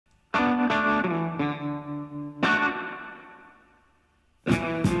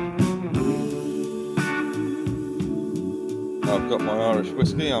got my Irish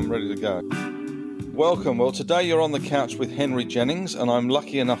whiskey. I'm ready to go. Welcome. Well, today you're on the couch with Henry Jennings, and I'm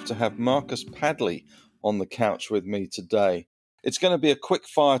lucky enough to have Marcus Padley on the couch with me today. It's going to be a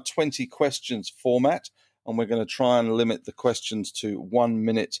quick-fire 20 questions format, and we're going to try and limit the questions to 1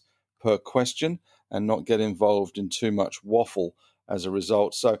 minute per question and not get involved in too much waffle as a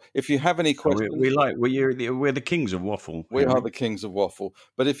result. So if you have any questions... We're the kings of waffle. We are the kings of waffle.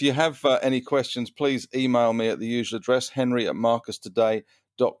 But if you have any questions, please email me at the usual address,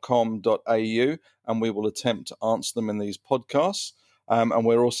 henry@marcustoday.com.au, and we will attempt to answer them in these podcasts. And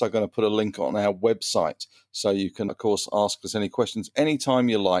we're also going to put a link on our website, so you can, of course, ask us any questions anytime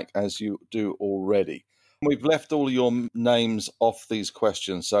you like, as you do already. We've left all your names off these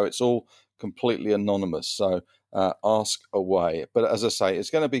questions, so it's all completely anonymous. So ask away. But as I say, it's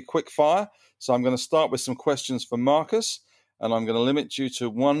going to be quick fire. So I'm going to start with some questions for Marcus, and I'm going to limit you to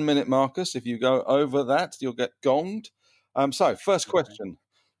 1 minute, Marcus. If you go over that, you'll get gonged. So first question,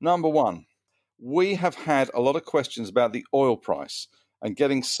 number one. We have had a lot of questions about the oil price and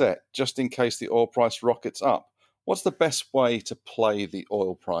getting set just in case the oil price rockets up. What's the best way to play the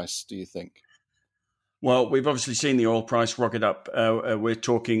oil price, do you think? Well, we've obviously seen the oil price rocket up. We're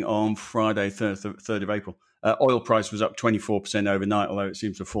talking on Friday, 3rd of April. Oil price was up 24% overnight, although it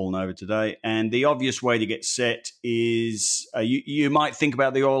seems to have fallen over today. And the obvious way to get set is you might think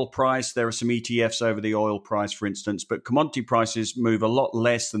about the oil price. There are some ETFs over the oil price, for instance, but commodity prices move a lot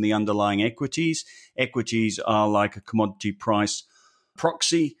less than the underlying equities. Equities are like a commodity price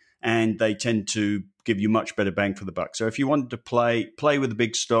proxy, and they tend to give you much better bang for the buck. So if you wanted to play with the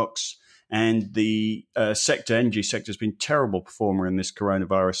big stocks, and the energy sector has been a terrible performer in this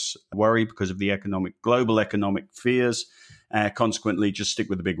coronavirus worry because of the global economic fears. Consequently, just stick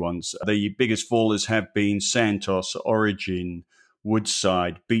with the big ones. The biggest fallers have been Santos, Origin,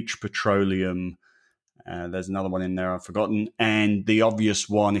 Woodside, Beach Petroleum. There's another one in there I've forgotten. And the obvious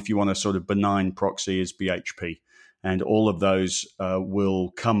one, if you want a sort of benign proxy, is BHP. And all of those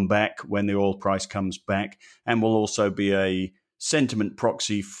will come back when the oil price comes back, and will also be a sentiment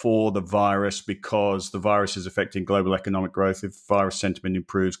proxy for the virus, because the virus is affecting global economic growth. If virus sentiment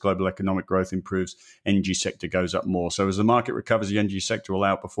improves, global economic growth improves, energy sector goes up more. So as the market recovers, the energy sector will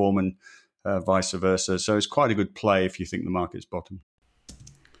outperform, and vice versa. So it's quite a good play if you think the market's bottomed.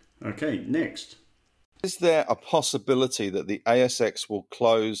 Okay, next. Is there a possibility that the ASX will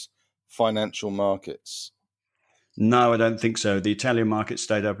close financial markets? No, I don't think so. The Italian market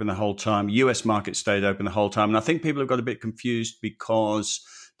stayed open the whole time. US market stayed open the whole time. And I think people have got a bit confused because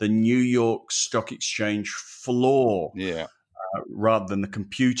the New York Stock Exchange floor, rather than the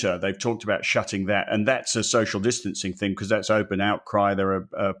computer, they've talked about shutting that. And that's a social distancing thing, because that's open outcry. There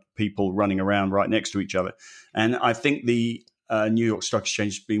are people running around right next to each other. And I think the New York Stock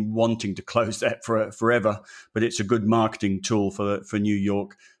Exchange has been wanting to close that forever, but it's a good marketing tool for New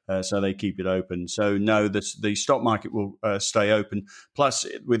York. So they keep it open. So no, the stock market will stay open. Plus,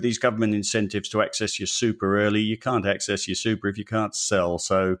 with these government incentives to access your super early, you can't access your super if you can't sell.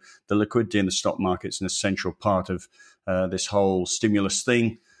 So the liquidity in the stock market is an essential part of this whole stimulus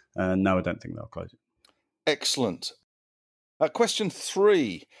thing. No, I don't think they'll close it. Excellent. Question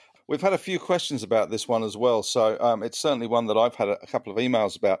 3. We've had a few questions about this one as well. So it's certainly one that I've had a couple of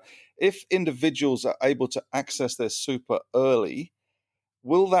emails about. If individuals are able to access their super early,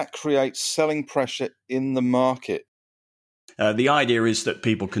 will that create selling pressure in the market? The idea is that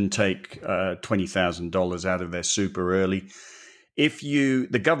people can take $20,000 out of their super early.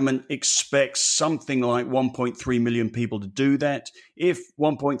 The government expects something like 1.3 million people to do that. If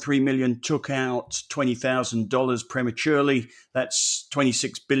 1.3 million took out $20,000 prematurely, that's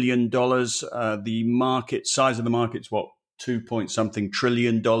 $26 billion. The market size of the market's 2-point-something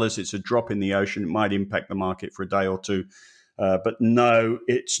trillion dollars. It's a drop in the ocean. It might impact the market for a day or two. But no,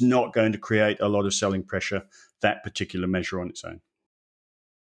 it's not going to create a lot of selling pressure, that particular measure on its own.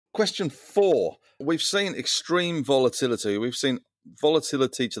 Question 4. We've seen extreme volatility. We've seen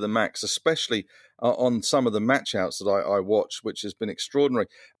volatility to the max, especially on some of the match outs that I watched, which has been extraordinary.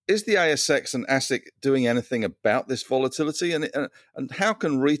 Is the ASX and ASIC doing anything about this volatility? And how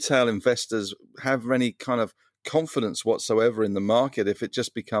can retail investors have any kind of confidence whatsoever in the market if it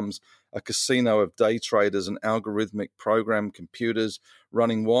just becomes a casino of day traders and algorithmic program computers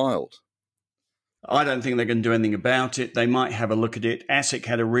running wild? I don't think they're going to do anything about it. They might have a look at it. ASIC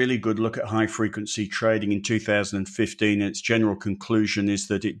had a really good look at high-frequency trading in 2015. Its general conclusion is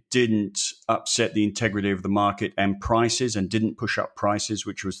that it didn't upset the integrity of the market and prices, and didn't push up prices,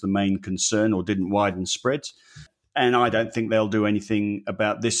 which was the main concern, or didn't widen spreads. And I don't think they'll do anything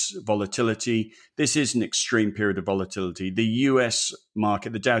about this volatility. This is an extreme period of volatility. The US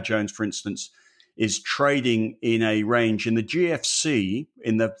market, the Dow Jones, for instance, is trading in a range. In the GFC,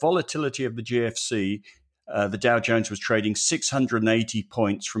 in the volatility of the GFC, the Dow Jones was trading 680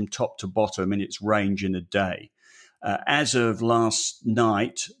 points from top to bottom in its range in a day. As of last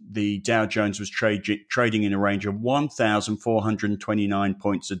night, the Dow Jones was trading in a range of 1,429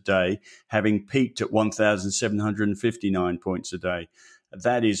 points a day, having peaked at 1,759 points a day.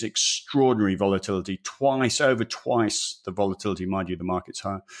 That is extraordinary volatility, over twice the volatility, mind you, the market's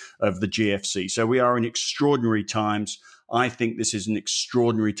high, of the GFC. So we are in extraordinary times. I think this is an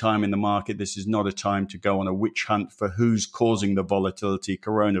extraordinary time in the market. This is not a time to go on a witch hunt for who's causing the volatility.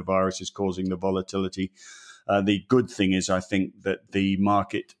 Coronavirus is causing the volatility. The good thing is, I think, that the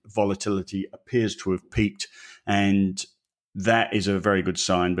market volatility appears to have peaked, and that is a very good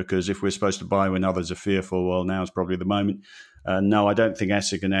sign, because if we're supposed to buy when others are fearful, well, now is probably the moment. No, I don't think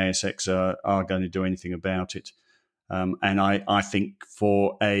ASIC and ASX are going to do anything about it. And I think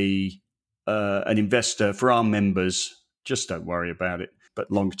for an investor, for our members, just don't worry about it.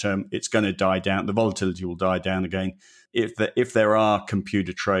 But long term, it's going to die down. The volatility will die down again. If there are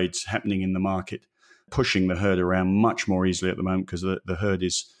computer trades happening in the market, pushing the herd around much more easily at the moment, because the herd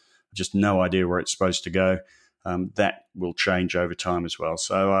is just no idea where it's supposed to go. That will change over time as well.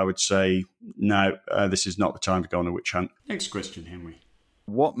 So I would say, no, this is not the time to go on a witch hunt. Next question, Henry.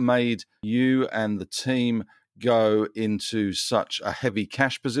 What made you and the team go into such a heavy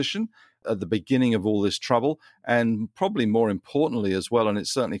cash position at the beginning of all this trouble? And probably more importantly as well, and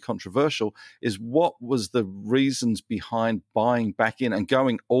it's certainly controversial, is what was the reasons behind buying back in and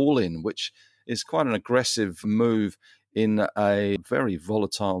going all in, which is quite an aggressive move in a very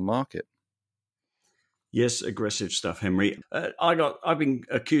volatile market. Yes, aggressive stuff, Henry. I've been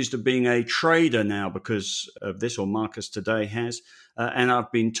accused of being a trader now because of this, or Marcus today has, and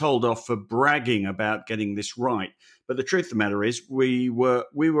I've been told off for bragging about getting this right. But the truth of the matter is, we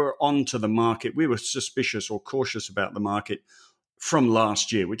were onto the market. We were suspicious or cautious about the market from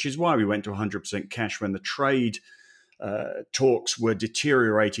last year, which is why we went to 100% cash when the trade talks were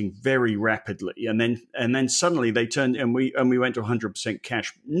deteriorating very rapidly, and then suddenly they turned, and we went to 100%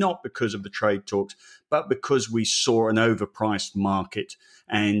 cash, not because of the trade talks, but because we saw an overpriced market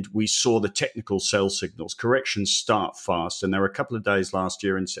and we saw the technical sell signals. Corrections start fast, and there were a couple of days last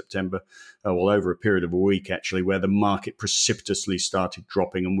year in September, over a period of a week actually, where the market precipitously started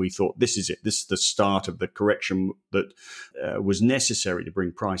dropping, and we thought, this is it. This is the start of the correction that was necessary to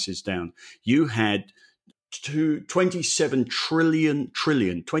bring prices down. You had $27 trillion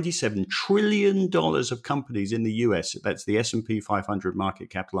of companies in the US. That's the S&P 500 market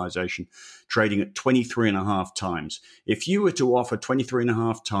capitalization, trading at 23.5 times. If you were to offer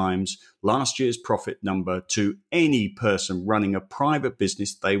 23.5 times last year's profit number to any person running a private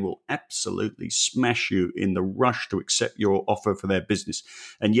business, they will absolutely smash you in the rush to accept your offer for their business.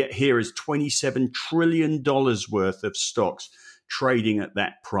 And yet here is $27 trillion worth of stocks trading at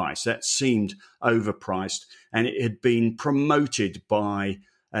that price. That seemed overpriced, and it had been promoted by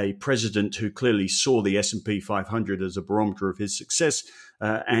a president who clearly saw the S&P 500 as a barometer of his success,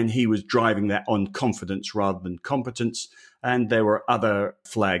 and he was driving that on confidence rather than competence. And there were other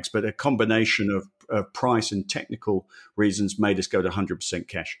flags, but a combination of price and technical reasons made us go to 100%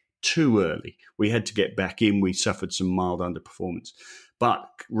 cash too early. We had to get back in. We suffered some mild underperformance, but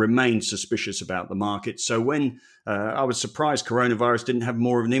remained suspicious about the market. So when I was surprised coronavirus didn't have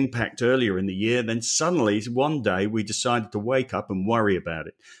more of an impact earlier in the year, then suddenly one day we decided to wake up and worry about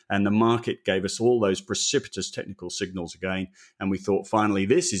it. And the market gave us all those precipitous technical signals again. And we thought, finally,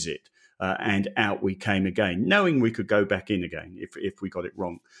 this is it. And out we came again, knowing we could go back in again if we got it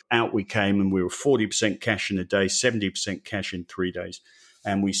wrong. Out we came, and we were 40% cash in a day, 70% cash in 3 days.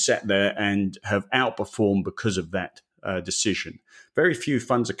 And we sat there and have outperformed because of that decision. Very few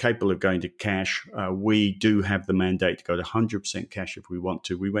funds are capable of going to cash. We do have the mandate to go to 100% cash if we want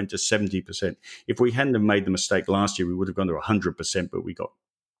to. We went to 70%. If we hadn't have made the mistake last year, we would have gone to 100%, but we got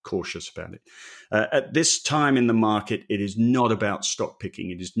cautious about it. At this time in the market, it is not about stock picking.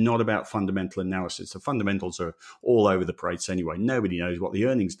 It is not about fundamental analysis. The fundamentals are all over the place anyway. Nobody knows what the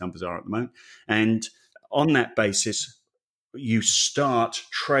earnings numbers are at the moment. And on that basis, you start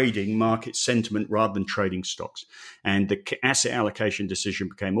trading market sentiment rather than trading stocks. And the asset allocation decision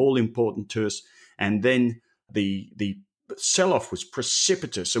became all important to us. And then the sell-off was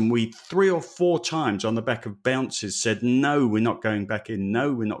precipitous. And we 3 or 4 times on the back of bounces said, no, we're not going back in.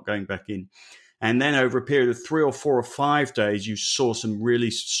 No, we're not going back in. And then over a period of 3 or 4 or 5 days, you saw some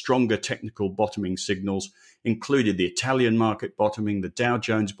really stronger technical bottoming signals, included the Italian market bottoming, the Dow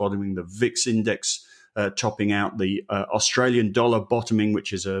Jones bottoming, the VIX index topping out, the Australian dollar bottoming,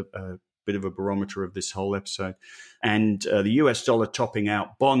 which is a bit of a barometer of this whole episode, and the US dollar topping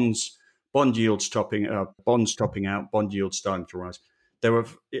out, bonds bonds topping out, bond yields starting to rise. There were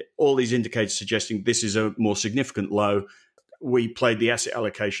all these indicators suggesting this is a more significant low. We played the asset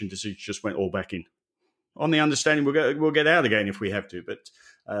allocation decision, just went all back in, on the understanding we'll get out again if we have to.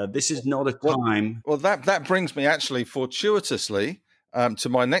 But this is not a time. Well, that brings me actually fortuitously to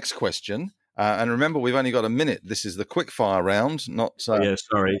my next question. And remember, we've only got a minute. This is the quick fire round, not. Yeah,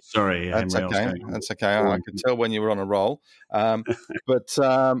 sorry. That's Henry, okay. That's okay. I could tell when you were on a roll. But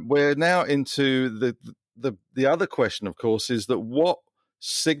we're now into the other question. Of course, is that what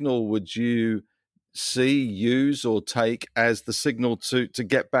signal would you use or take as the signal to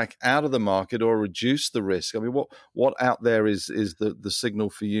get back out of the market or reduce the risk? I mean, what out there is the signal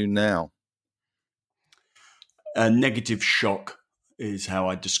for you now? A negative shock is how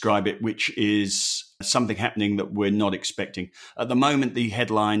I describe it, which is something happening that we're not expecting. At the moment, the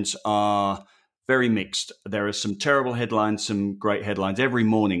headlines are very mixed. There are some terrible headlines, some great headlines. Every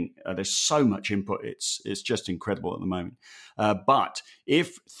morning, there's so much input. It's just incredible at the moment. But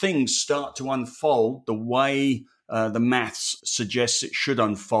if things start to unfold the way the maths suggests it should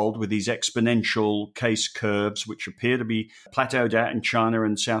unfold, with these exponential case curves, which appear to be plateaued out in China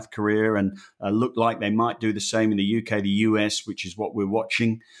and South Korea, and look like they might do the same in the UK, the US, which is what we're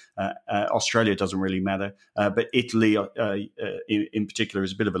watching. Australia doesn't really matter, but Italy in particular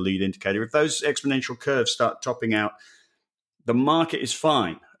is a bit of a lead indicator. If those exponential curves start topping out, the market is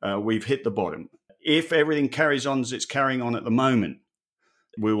fine. We've hit the bottom. If everything carries on as it's carrying on at the moment,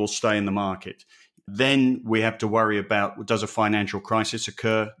 we will stay in the market. Then we have to worry about, does a financial crisis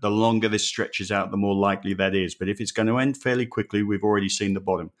occur? The longer this stretches out, the more likely that is. But if it's going to end fairly quickly, we've already seen the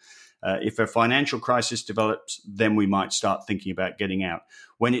bottom. If a financial crisis develops, then we might start thinking about getting out.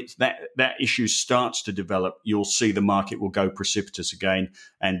 When it's that issue starts to develop, you'll see the market will go precipitous again,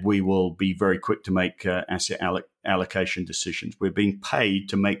 and we will be very quick to make asset allocation decisions. We're being paid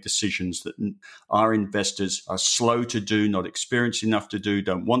to make decisions that our investors are slow to do, not experienced enough to do,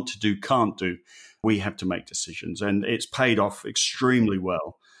 don't want to do, can't do. We have to make decisions, and it's paid off extremely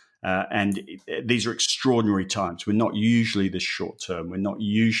well. These are extraordinary times. We're not usually this short term. We're not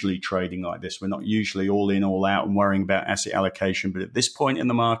usually trading like this. We're not usually all in, all out and worrying about asset allocation. But at this point in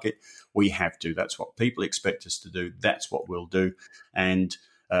the market, we have to. That's what people expect us to do. That's what we'll do. And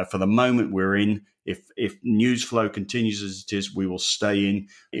for the moment we're in, if news flow continues as it is, we will stay in.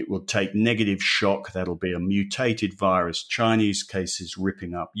 It will take negative shock. That'll be a mutated virus. Chinese cases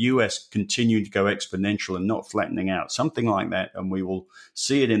ripping up. US continuing to go exponential and not flattening out. Something like that. And we will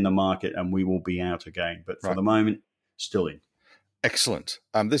see it in the market and we will be out again. But for the moment, still in. Excellent.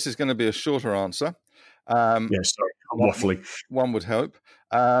 This is going to be a shorter answer. Yes, sorry, I'm waffling. One would hope.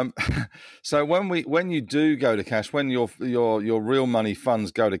 So when you do go to cash, when your real money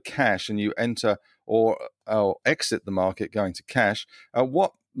funds go to cash and you enter or exit the market going to cash,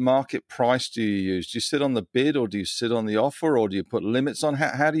 what market price do you use? Do you sit on the bid, or do you sit on the offer, or do you put limits on?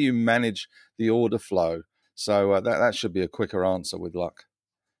 How do you manage the order flow? So that should be a quicker answer with luck.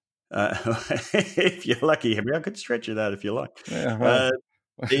 If you're lucky, Henry, I could stretch it out if you like. Yeah, well.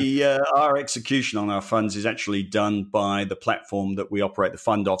 Our execution on our funds is actually done by the platform that we operate the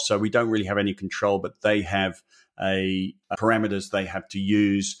fund off. So we don't really have any control, but they have parameters they have to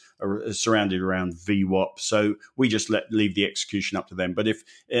use surrounded around VWAP. So we just leave the execution up to them. But if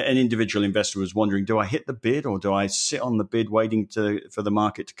an individual investor was wondering, do I hit the bid or do I sit on the bid waiting for the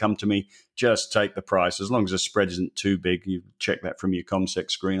market to come to me? Just take the price. As long as the spread isn't too big, you check that from your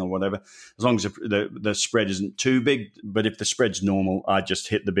CommSec screen or whatever. As long as the spread isn't too big, but if the spread's normal, I just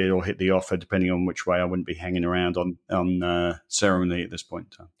hit the bid or hit the offer, depending on which way. I wouldn't be hanging around on ceremony at this point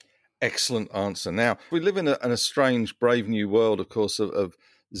in time. Excellent answer. Now, we live in a strange, brave new world, of course, of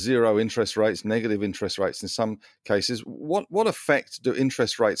zero interest rates, negative interest rates in some cases. What effect do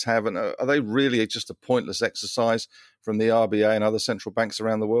interest rates have? And are they really just a pointless exercise from the RBA and other central banks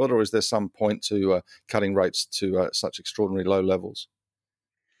around the world? Or is there some point to cutting rates to such extraordinarily low levels?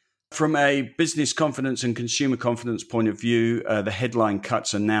 From a business confidence and consumer confidence point of view, the headline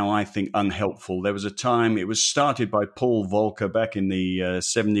cuts are now, I think, unhelpful. There was a time, it was started by Paul Volcker back in the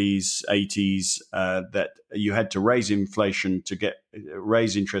 70s, 80s, that you had to raise inflation to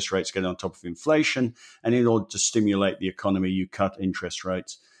raise interest rates to get on top of inflation. And in order to stimulate the economy, you cut interest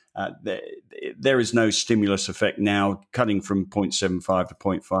rates. There is no stimulus effect now. Cutting from 0.75 to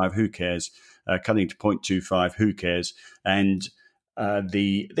 0.5, who cares? Cutting to 0.25, who cares? And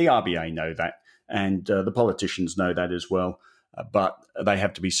the RBA know that, and the politicians know that as well, but they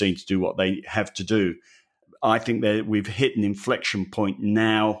have to be seen to do what they have to do. I think that we've hit an inflection point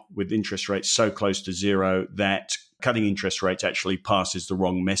now with interest rates so close to zero that cutting interest rates actually passes the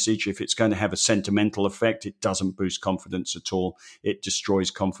wrong message. If it's going to have a sentimental effect, it doesn't boost confidence at all. It destroys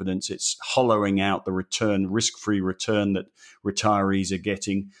confidence. It's hollowing out the return, risk-free return that retirees are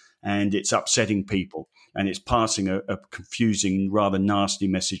getting, and it's upsetting people. And it's passing a confusing, rather nasty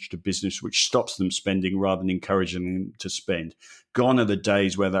message to business, which stops them spending rather than encouraging them to spend. Gone are the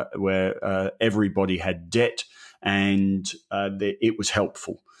days where everybody had debt and it was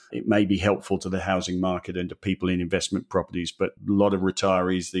helpful. It may be helpful to the housing market and to people in investment properties, but a lot of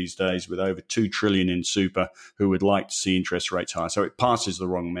retirees these days with over $2 trillion in super who would like to see interest rates higher. So it passes the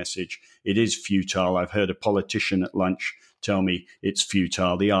wrong message. It is futile. I've heard a politician at lunch tell me it's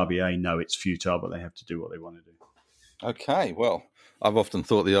futile. The RBA know it's futile, but they have to do what they want to do. Okay, well, I've often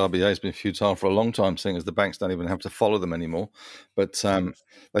thought the RBA has been futile for a long time, seeing as the banks don't even have to follow them anymore. But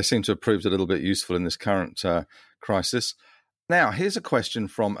they seem to have proved a little bit useful in this current crisis. Now, here's a question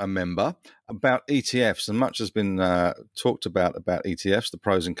from a member about ETFs, and much has been talked about ETFs, the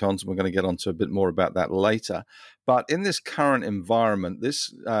pros and cons, and we're going to get onto a bit more about that later. But in this current environment,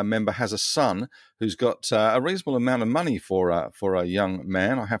 this member has a son who's got a reasonable amount of money for a young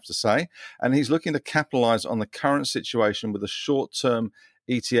man, I have to say, and he's looking to capitalize on the current situation with a short-term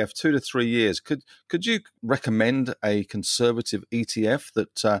ETF, 2 to 3 years. Could you recommend a conservative ETF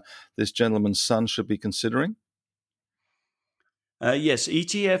that this gentleman's son should be considering? Yes,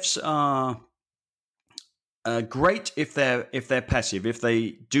 ETFs are great if they're passive, if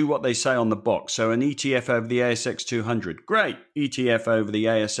they do what they say on the box. So an ETF over the ASX 200, great. ETF over the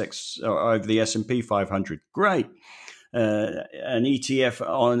ASX or over the S&P 500, great. An ETF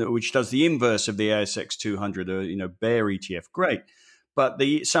on which does the inverse of the ASX 200, bear ETF, great. But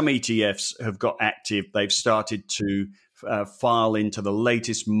some ETFs have got active. They've started to file into the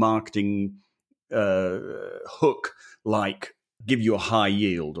latest marketing hook, like give you a high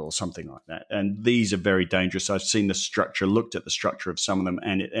yield or something like that. And these are very dangerous. I've seen the structure, looked at the structure of some of them,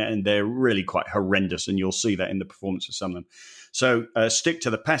 and they're really quite horrendous. And you'll see that in the performance of some of them. So stick to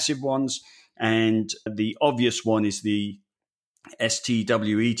the passive ones. And the obvious one is the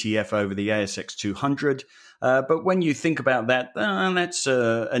STW ETF over the ASX 200. But when you think about that, that's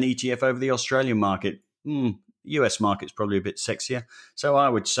an ETF over the Australian market. US market's probably a bit sexier. So I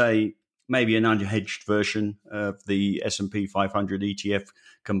would say maybe an unhedged version of the S&P 500 ETF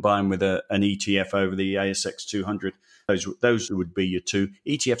combined with an ETF over the ASX 200. Those would be your two.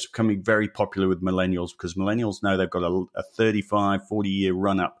 ETFs are becoming very popular with millennials because millennials know they've got a 35, 40-year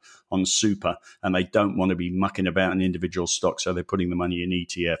run-up on super and they don't want to be mucking about in individual stocks, so they're putting the money in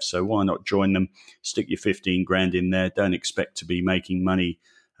ETFs. So why not join them? Stick your 15 grand in there. Don't expect to be making money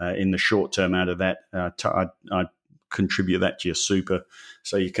in the short term out of that. I'd contribute that to your super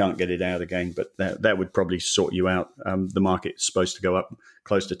so you can't get it out again, but that would probably sort you out. The market's supposed to go up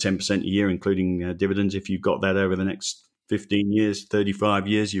close to 10% a year, including dividends. If you've got that over the next 15 years, 35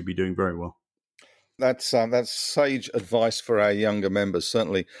 years, you'd be doing very well. That's sage advice for our younger members.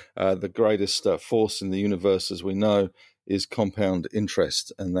 Certainly the greatest force in the universe, as we know, is compound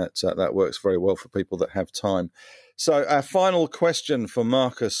interest, and that works very well for people that have time. So our final question for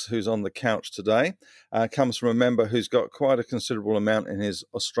Marcus, who's on the couch today, comes from a member who's got quite a considerable amount in his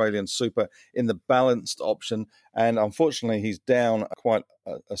Australian super in the balanced option, and unfortunately he's down quite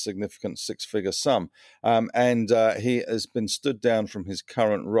a significant six-figure sum, and he has been stood down from his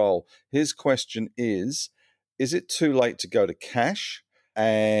current role. His question is it too late to go to cash,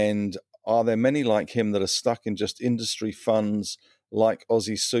 and are there many like him that are stuck in just industry funds like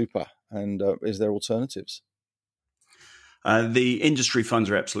Aussie Super, and is there alternatives? The industry funds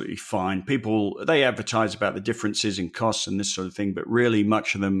are absolutely fine. People, they advertise about the differences in costs and this sort of thing, but really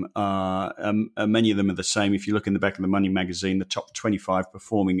much of them are, many of them are the same. If you look in the back of the Money magazine, the top 25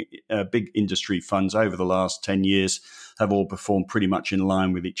 performing big industry funds over the last 10 years have all performed pretty much in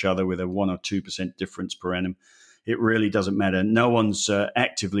line with each other with a 1 or 2% difference per annum. It really doesn't matter. No one's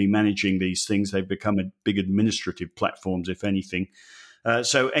actively managing these things. They've become big administrative platforms, if anything.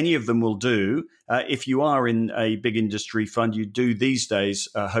 So any of them will do. If you are in a big industry fund, you do these days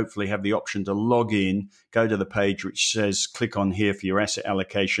hopefully have the option to log in, go to the page which says click on here for your asset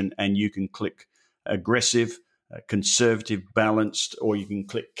allocation, and you can click aggressive, conservative, balanced, or you can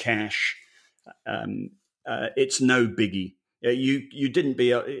click cash. It's no biggie. You didn't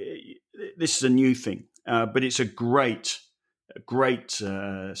be. This is a new thing, but it's a great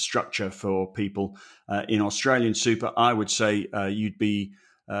structure for people in Australian super. I would say you'd be,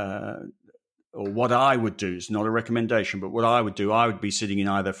 or what I would do is not a recommendation, but what I would do, I would be sitting in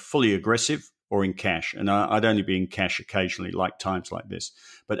either fully aggressive or in cash. And I'd only be in cash occasionally, like times like this.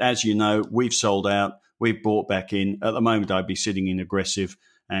 But as you know, we've sold out. we've bought back in. At the moment, I'd be sitting in aggressive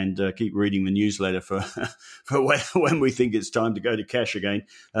and keep reading the newsletter for for when we think it's time to go to cash again.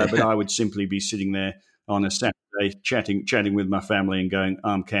 But I would simply be sitting there on a Saturday chatting with my family and going,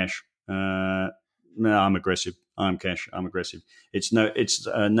 I'm cash. No, I'm aggressive. I'm cash. I'm aggressive. It's no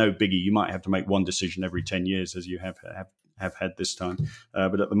biggie. You might have to make one decision every 10 years, as you have had this time.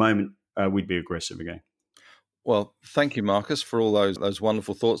 But at the moment, we'd be aggressive again. Well, thank you, Marcus, for all those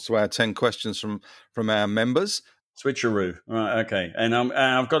wonderful thoughts to our 10 questions from our members. Switcheroo. Right, okay. And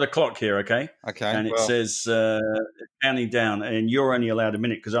I've got a clock here, okay? Okay. And it says counting down, and you're only allowed a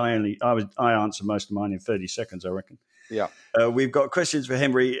minute because I answer most of mine in 30 seconds, I reckon. Yeah. We've got questions for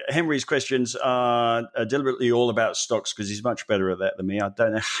Henry. Henry's questions are deliberately all about stocks because he's much better at that than me. I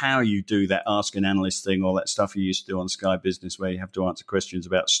don't know how you do that ask an analyst thing, all that stuff you used to do on Sky Business where you have to answer questions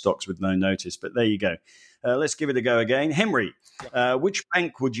about stocks with no notice. But there you go. Let's give it a go again. Henry, which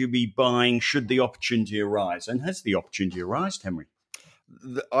bank would you be buying should the opportunity arise? And has the opportunity arisen, Henry?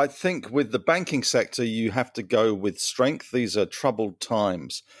 I think with the banking sector, you have to go with strength. These are troubled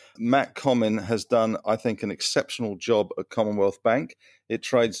times. Matt Comyn has done, I think, an exceptional job at Commonwealth Bank. It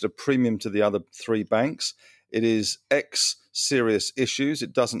trades at a premium to the other three banks. It is serious issues.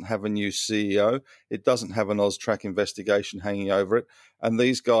 It doesn't have a new CEO. It doesn't have an AUSTRAC investigation hanging over it. And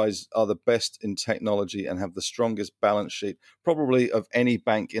these guys are the best in technology and have the strongest balance sheet, probably of any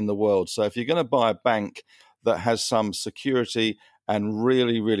bank in the world. So if you're going to buy a bank that has some security and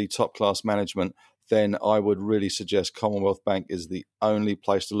really, really top-class management, then I would really suggest Commonwealth Bank is the only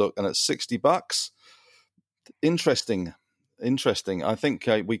place to look. And at $60, interesting. I think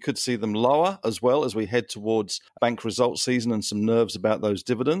we could see them lower as well as we head towards bank results season and some nerves about those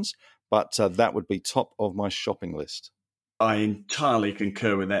dividends. But that would be top of my shopping list. I entirely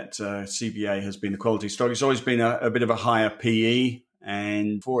concur with that. CBA has been the quality stock. It's always been a bit of a higher PE.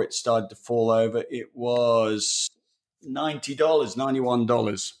 And before it started to fall over, it was $90,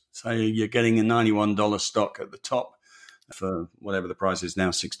 $91. So you're getting a $91 stock at the top for whatever the price is now,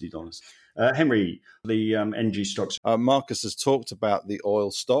 $60. Henry, the energy stocks. Marcus has talked about the oil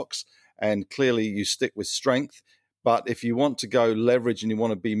stocks, and clearly you stick with strength. But if you want to go leverage and you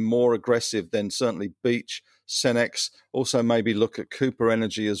want to be more aggressive, then certainly Beach, Cenex, also maybe look at Cooper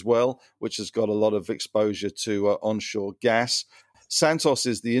Energy as well, which has got a lot of exposure to onshore gas. Santos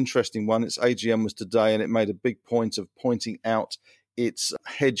is the interesting one. Its AGM was today, and it made a big point of pointing out its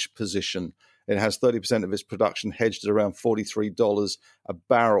hedge position. It has 30% of its production hedged at around $43 a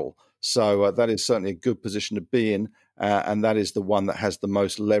barrel. So that is certainly a good position to be in, and that is the one that has the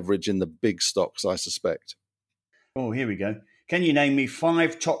most leverage in the big stocks, I suspect. Oh, here we go. Can you name me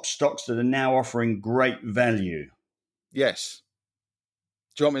 5 top stocks that are now offering great value? Yes.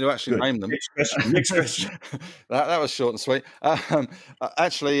 Do you want me to actually name them? Next question. that was short and sweet.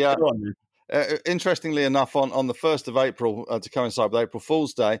 Actually, interestingly enough, on the 1st of April, to coincide with April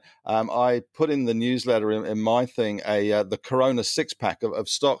Fool's Day, I put in the newsletter in my thing the Corona 6-pack of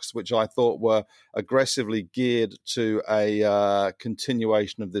stocks, which I thought were aggressively geared to a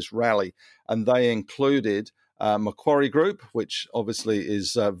continuation of this rally. And they included Macquarie Group, which obviously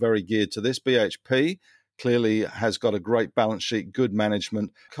is very geared to this, BHP, clearly has got a great balance sheet, good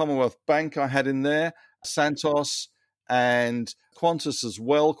management. Commonwealth Bank I had in there, Santos and Qantas as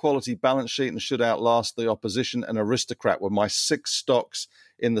well, quality balance sheet and should outlast the opposition. And Aristocrat were my 6 stocks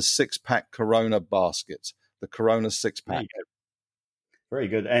in the 6-pack Corona basket, the Corona 6-pack. Very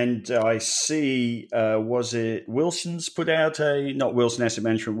good. And I see, was it Wilson's put out not Wilson Asset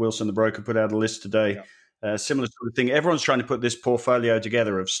Management, Wilson the broker put out a list today. Yeah. Similar sort of thing. Everyone's trying to put this portfolio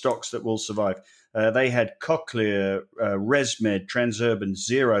together of stocks that will survive. They had Cochlear, ResMed, Transurban,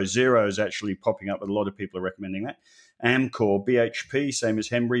 Zero is actually popping up, but a lot of people are recommending that. Amcor, BHP, same as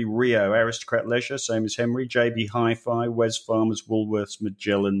Henry, Rio, Aristocrat Leisure, same as Henry, JB Hi-Fi, Wesfarmers, Woolworths,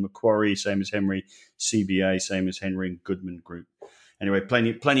 Magellan, Macquarie, same as Henry, CBA, same as Henry, and Goodman Group. Anyway,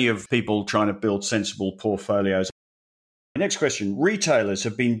 plenty of people trying to build sensible portfolios. Next question. Retailers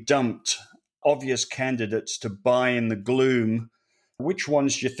have been dumped obvious candidates to buy in the gloom. Which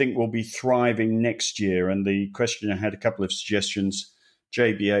ones do you think will be thriving next year? And the questioner had a couple of suggestions,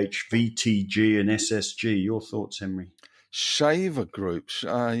 JBH, VTG and SSG. Your thoughts, Henry? Shaver Group.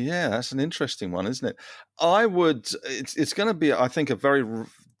 Yeah, that's an interesting one, isn't it? It's going to be, I think, a very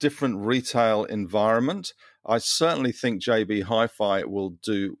different retail environment. I certainly think JB Hi-Fi will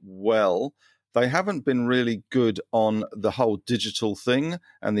do well. they haven't been really good on the whole digital thing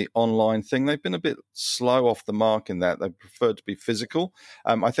and the online thing. They've been a bit slow off the mark in that. They prefer to be physical.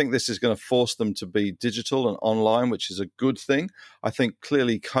 I think this is going to force them to be digital and online, which is a good thing. I think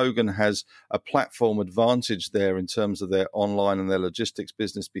clearly Kogan has a platform advantage there in terms of their online and their logistics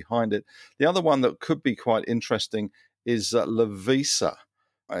business behind it. The other one that could be quite interesting is Lovisa.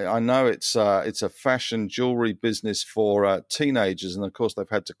 I know it's a fashion jewelry business for teenagers, and of course they've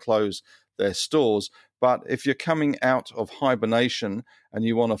had to close their stores. But if you're coming out of hibernation and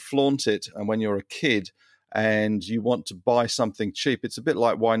you want to flaunt it, and when you're a kid and you want to buy something cheap, it's a bit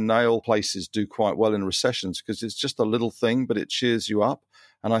like why nail places do quite well in recessions, because it's just a little thing, but it cheers you up.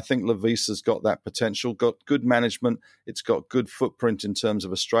 And I think Lovisa's got that potential, got good management. It's got good footprint in terms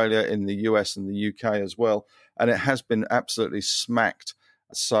of Australia, in the US and the UK as well. And it has been absolutely smacked.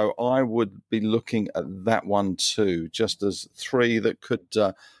 So I would be looking at that one too, just as three that could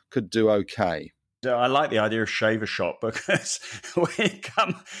do okay. I like the idea of Shaver Shop because when you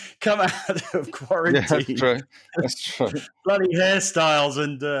come out of quarantine, yeah, that's true. Bloody hairstyles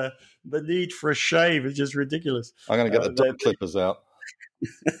and the need for a shave is just ridiculous. I'm going to get the dog clippers out.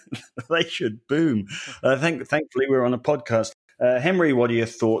 They should boom. Thankfully, we're on a podcast. Henry, what are your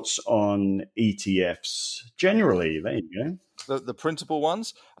thoughts on ETFs generally? There you go. The printable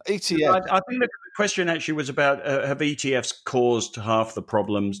ones? ETF. I think the question actually was about have ETFs caused half the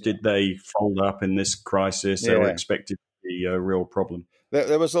problems? Did they fold up in this crisis? They were expected to be a real problem.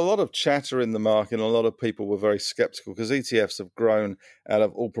 There was a lot of chatter in the market, and a lot of people were very skeptical because ETFs have grown out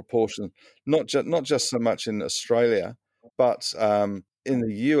of all proportion, not just so much in Australia, but in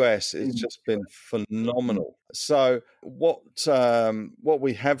the US, it's just been phenomenal. So what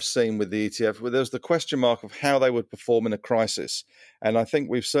we have seen with the ETF, there's the question mark of how they would perform in a crisis. And I think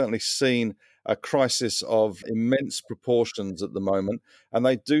we've certainly seen a crisis of immense proportions at the moment, and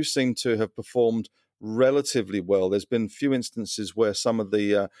they do seem to have performed relatively well. There's been few instances where some of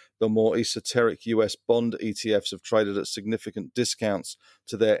the more esoteric US bond ETFs have traded at significant discounts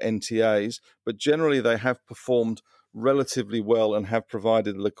to their NTAs, but generally they have performed relatively well and have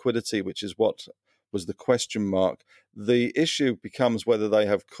provided liquidity, which is what was the question mark. The issue becomes whether they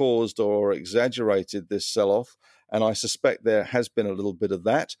have caused or exaggerated this sell-off, and I suspect there has been a little bit of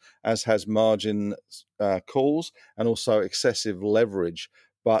that, as has margin calls and also excessive leverage.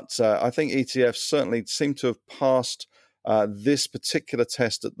 But I think ETFs certainly seem to have passed this particular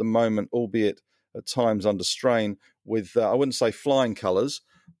test at the moment, albeit at times under strain, with, I wouldn't say flying colours,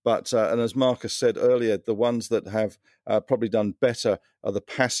 but, and as Marcus said earlier, the ones that have probably done better are the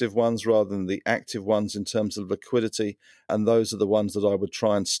passive ones rather than the active ones in terms of liquidity. And those are the ones that I would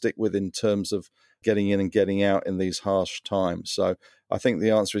try and stick with in terms of getting in and getting out in these harsh times. So I think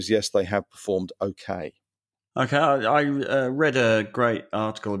the answer is yes, they have performed okay. Okay, I read a great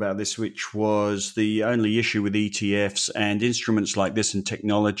article about this, which was the only issue with ETFs and instruments like this and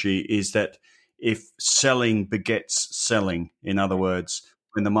technology is that if selling begets selling, in other words,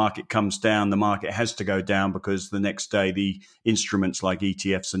 when the market comes down, the market has to go down because the next day the instruments like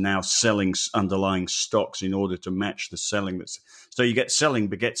ETFs are now selling underlying stocks in order to match the selling. So you get selling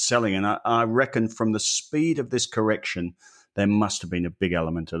begets selling. And I reckon from the speed of this correction, there must have been a big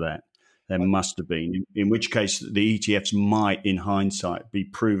element of that. There must have been, in which case the ETFs might, in hindsight, be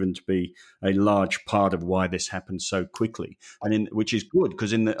proven to be a large part of why this happened so quickly, which is good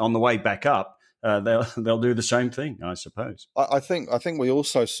because on the way back up, they'll do the same thing, I suppose. I think we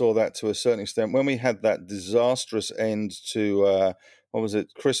also saw that to a certain extent when we had that disastrous end to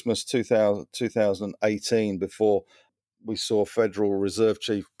Christmas 2018, before we saw Federal Reserve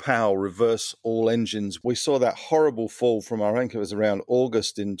Chief Powell reverse all engines. We saw that horrible fall from, I think it was around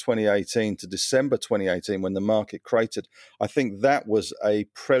August in 2018 to December 2018 when the market cratered. I think that was a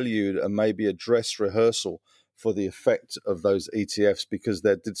prelude and maybe a dress rehearsal for the effect of those ETFs, because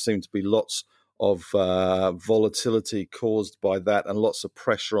there did seem to be lots of volatility caused by that and lots of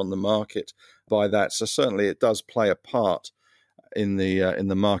pressure on the market by that. So certainly it does play a part in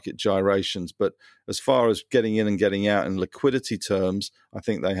the market gyrations. But as far as getting in and getting out in liquidity terms, I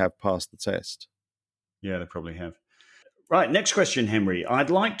think they have passed the test. Yeah, they probably have. Right, next question, Henry. I'd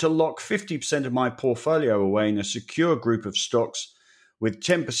like to lock 50% of my portfolio away in a secure group of stocks with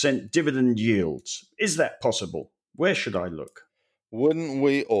 10% dividend yields. Is that possible? Where should I look? Wouldn't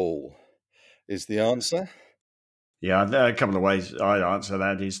we all, is the answer. Yeah, there are a couple of ways I'd answer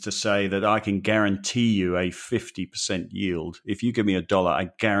that is to say that I can guarantee you a 50% yield. If you give me $1, I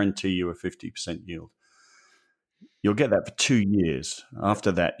guarantee you a 50% yield. You'll get that for 2 years.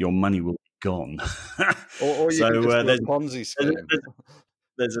 After that, your money will be gone. or you can just do a Ponzi scheme.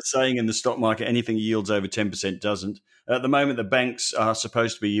 there's a saying in the stock market, anything yields over 10% doesn't. At the moment, the banks are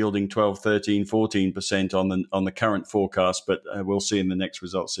supposed to be yielding 12, 13, 14% on the current forecast, but we'll see in the next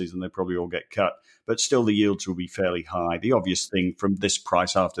results season, they probably all get cut. But still, the yields will be fairly high. The obvious thing from this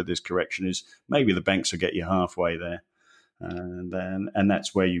price after this correction is maybe the banks will get you halfway there. And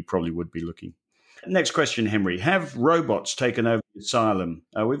that's where you probably would be looking. Next question, Henry. Have robots taken over the asylum?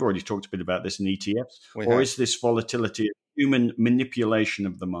 We've already talked a bit about this in ETFs. Is this volatility human manipulation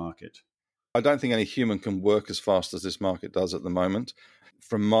of the market? I don't think any human can work as fast as this market does at the moment.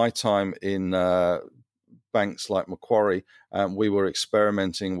 From my time in banks like Macquarie, we were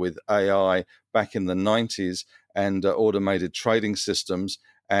experimenting with AI back in the 90s and automated trading systems,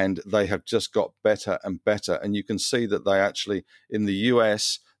 and they have just got better and better. And you can see that they actually, in the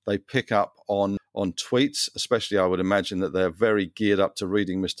US, they pick up on tweets, especially I would imagine that they're very geared up to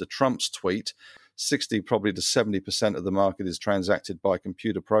reading Mr. Trump's tweet. 60 probably to 70% of the market is transacted by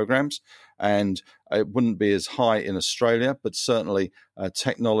computer programs, and it wouldn't be as high in Australia, but certainly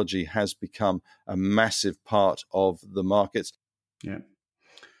technology has become a massive part of the markets. Yeah.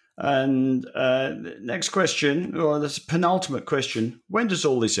 And next question, or this penultimate question, when does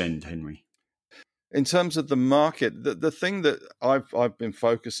all this end, Henry? In terms of the market, the thing that I've been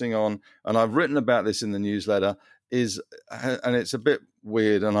focusing on, and I've written about this in the newsletter, is, and it's a bit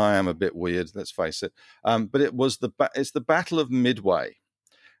weird, and I am a bit weird, let's face it, but it's the Battle of Midway,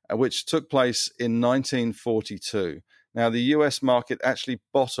 which took place in 1942. Now, the US market actually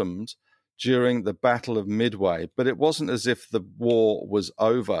bottomed during the Battle of Midway, but it wasn't as if the war was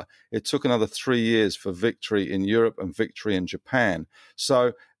over. It took another 3 years for victory in Europe and victory in Japan.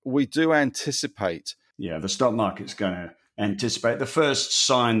 So we do anticipate. Yeah, the stock market's going to anticipate the first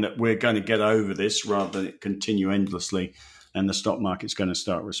sign that we're going to get over this rather than it continue endlessly, and the stock market's going to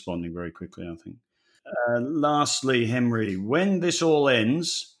start responding very quickly, I think. Lastly, Henry, when this all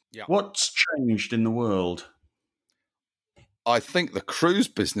ends, what's changed in the world? I think the cruise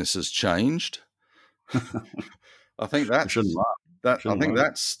business has changed. I think that's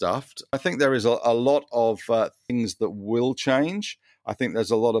that's stuffed. I think there is a lot of things that will change. I think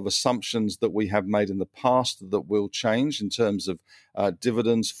there's a lot of assumptions that we have made in the past that will change in terms of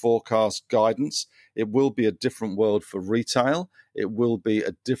dividends, forecast, guidance. It will be a different world for retail. It will be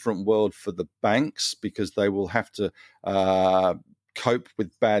a different world for the banks because they will have to cope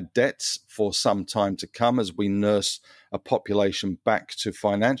with bad debts for some time to come as we nurse a population back to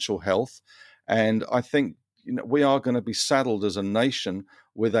financial health. And I think we are going to be saddled as a nation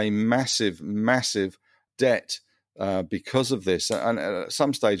with a massive, massive debt because of this. And at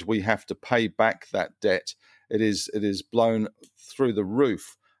some stage, we have to pay back that debt. It is blown through the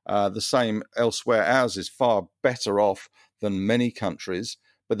roof. The same elsewhere. Ours is far better off than many countries,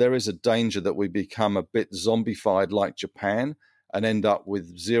 but there is a danger that we become a bit zombified like Japan and end up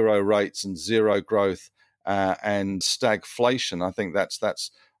with zero rates and zero growth and stagflation. I think that's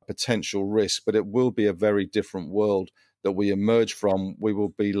a potential risk, but it will be a very different world that we emerge from. We will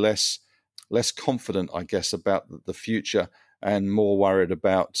be less confident, I guess, about the future and more worried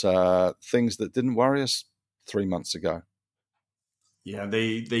about things that didn't worry us 3 months ago. Yeah,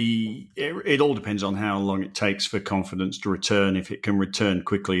 it all depends on how long it takes for confidence to return. If it can return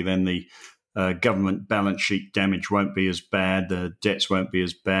quickly, then the government balance sheet damage won't be as bad. The debts won't be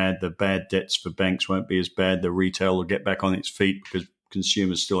as bad. The bad debts for banks won't be as bad. The retail will get back on its feet because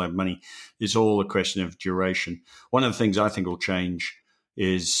consumers still have money. It's all a question of duration. One of the things I think will change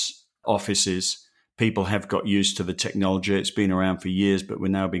is offices. People have got used to the technology. It's been around for years, but we're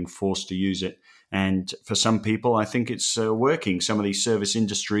now being forced to use it. And for some people, I think it's working. Some of these service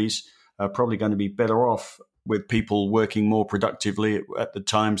industries are probably going to be better off with people working more productively at the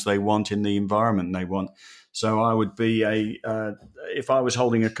times they want in the environment they want. So I would be if I was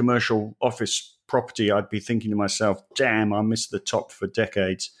holding a commercial office property, I'd be thinking to myself, damn, I missed the top for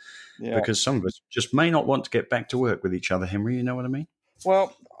decades. Yeah. Because some of us just may not want to get back to work with each other, Henry, you know what I mean?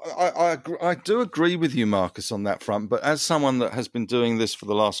 Well, I do agree with you, Marcus, on that front. But as someone that has been doing this for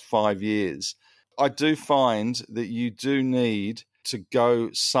the last 5 years, I do find that you do need to go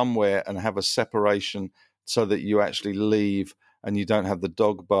somewhere and have a separation so that you actually leave and you don't have the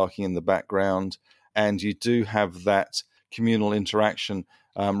dog barking in the background and you do have that communal interaction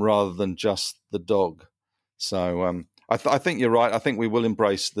rather than just the dog. So I think you're right. I think we will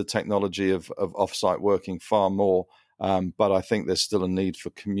embrace the technology of off-site working far more, but I think there's still a need for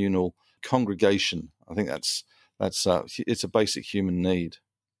communal congregation. I think that's it's a basic human need.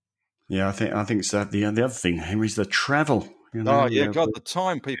 Yeah, I think it's that. The other thing, Henry, is the travel. God, the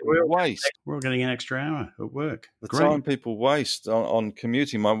time people waste. We're all getting an extra hour at work. The Great. time people waste on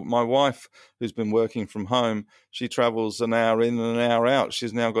commuting. My wife, who's been working from home, she travels an hour in and an hour out.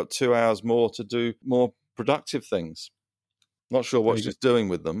 She's now got 2 hours more to do more productive things. Not sure what she's doing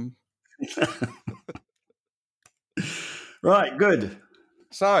with them. Right, good.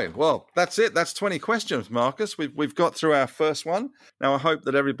 So, well, that's it. That's 20 questions, Marcus. We've got through our first one. Now, I hope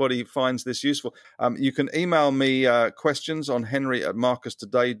that everybody finds this useful. You can email me questions on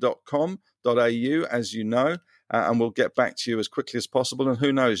henry@marcustoday.com.au, as you know, and we'll get back to you as quickly as possible. And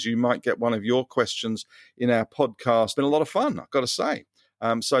who knows, you might get one of your questions in our podcast. It's been a lot of fun, I've got to say.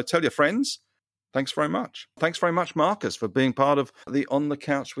 So tell your friends. Thanks very much. Thanks very much, Marcus, for being part of the On the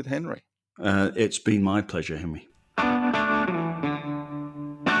Couch with Henry. It's been my pleasure, Henry.